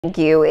Thank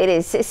you. It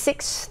is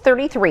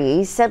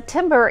 6:33.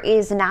 September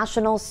is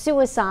National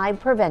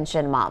Suicide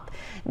Prevention Month.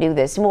 New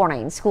this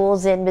morning,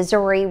 schools in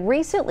Missouri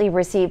recently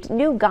received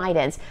new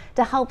guidance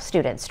to help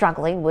students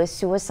struggling with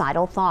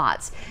suicidal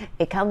thoughts.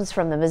 It comes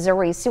from the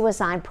Missouri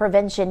Suicide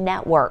Prevention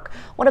Network.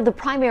 One of the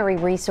primary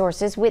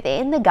resources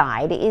within the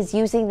guide is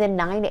using the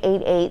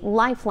 988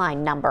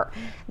 Lifeline number.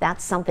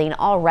 That's something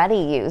already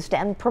used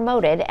and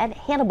promoted at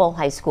Hannibal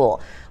High School.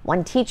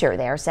 One teacher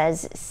there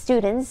says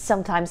students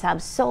sometimes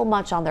have so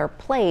much on their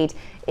plate,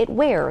 it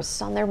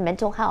wears on their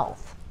mental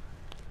health.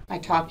 I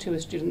talked to a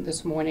student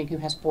this morning who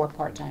has 4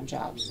 part-time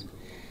jobs.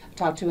 I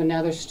talked to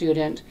another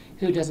student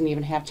who doesn't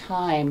even have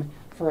time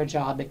for a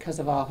job because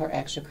of all her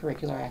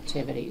extracurricular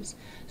activities.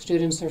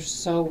 Students are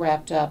so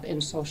wrapped up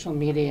in social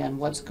media and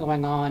what's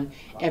going on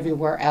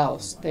everywhere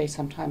else, they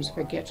sometimes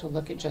forget to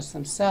look at just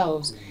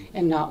themselves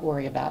and not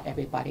worry about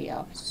everybody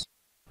else.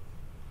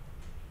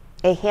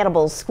 A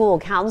Hannibal school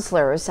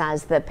counselor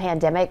says the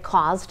pandemic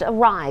caused a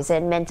rise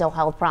in mental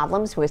health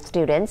problems with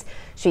students.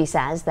 She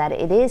says that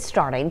it is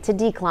starting to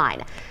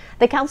decline.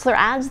 The counselor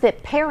adds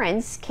that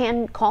parents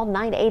can call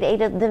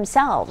 988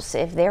 themselves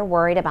if they're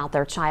worried about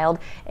their child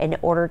in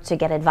order to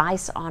get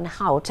advice on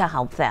how to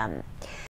help them.